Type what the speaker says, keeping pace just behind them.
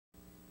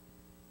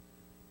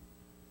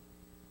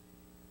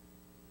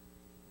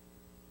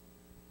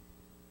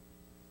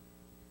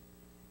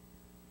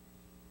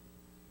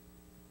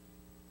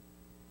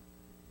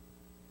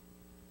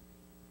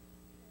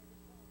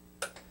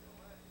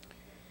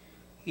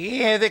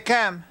Here they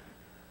come.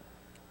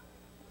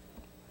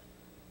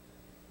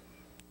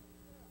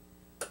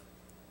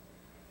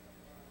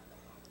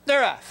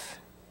 They're off.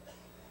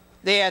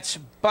 That's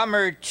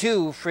Bummer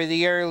 2 for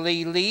the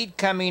early lead.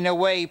 Coming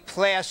away,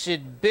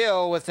 Placid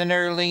Bill with an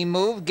early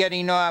move.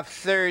 Getting off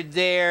third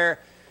there.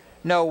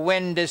 Know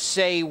when to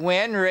say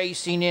when.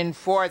 Racing in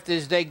fourth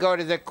as they go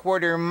to the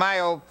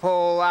quarter-mile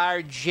pole,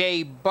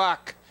 R.J.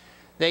 Buck.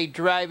 They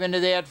drive into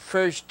that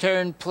first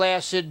turn.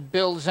 Placid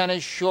Bill's on a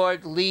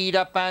short lead.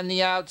 Up on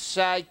the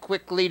outside,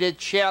 quickly to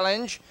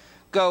challenge.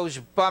 Goes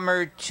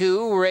Bummer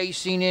 2,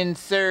 racing in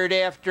third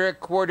after a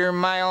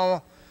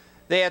quarter-mile.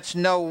 That's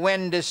Know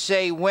When to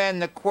Say When.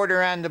 The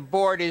quarter on the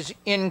board is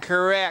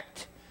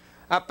incorrect.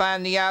 Up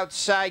on the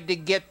outside to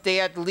get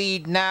that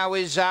lead now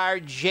is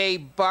R.J.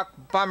 Buck.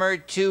 Bummer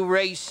 2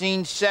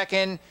 racing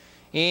second.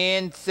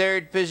 In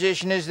third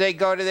position as they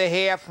go to the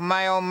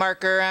half-mile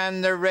marker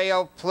on the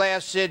rail,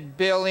 Placid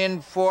Bill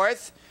in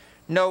fourth.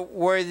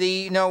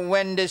 Noteworthy, Know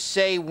When to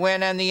Say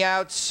When on the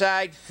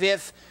outside.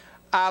 Fifth,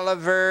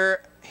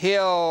 Oliver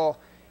Hill.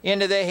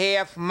 Into the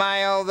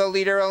half-mile, the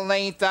leader a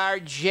length,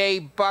 R.J.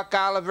 Buck.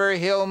 Oliver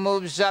Hill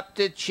moves up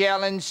to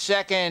challenge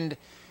second.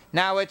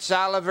 Now it's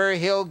Oliver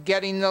Hill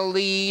getting the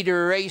lead,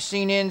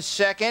 racing in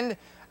second.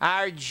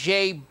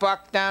 R.J.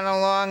 Buck down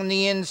along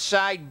the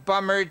inside,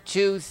 Bummer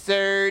 2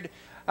 third.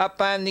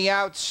 Up on the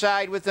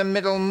outside with the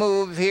middle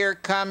move, here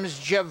comes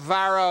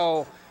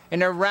Javaro.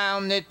 And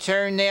around the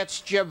turn,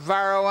 that's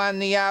Javaro on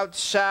the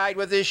outside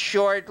with a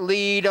short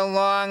lead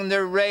along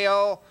the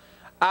rail.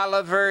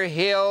 Oliver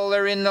Hill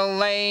are in the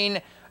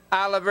lane.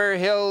 Oliver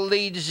Hill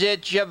leads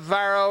it.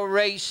 Javaro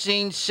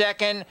racing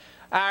second.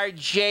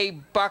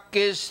 R.J. Buck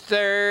is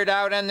third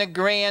out on the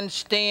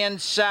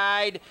grandstand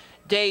side.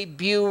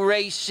 Debut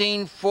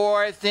racing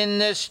fourth in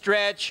the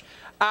stretch.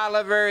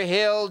 Oliver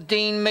Hill,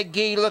 Dean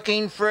Magee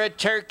looking for a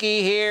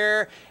turkey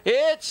here.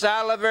 It's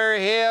Oliver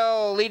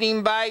Hill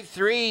leading by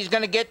 3. He's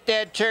going to get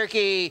that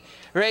turkey.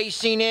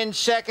 Racing in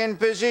second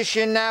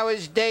position now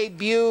is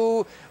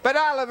Debut, but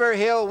Oliver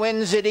Hill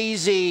wins it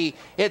easy.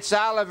 It's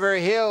Oliver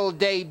Hill,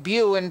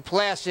 Debut, and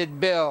Placid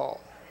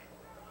Bill.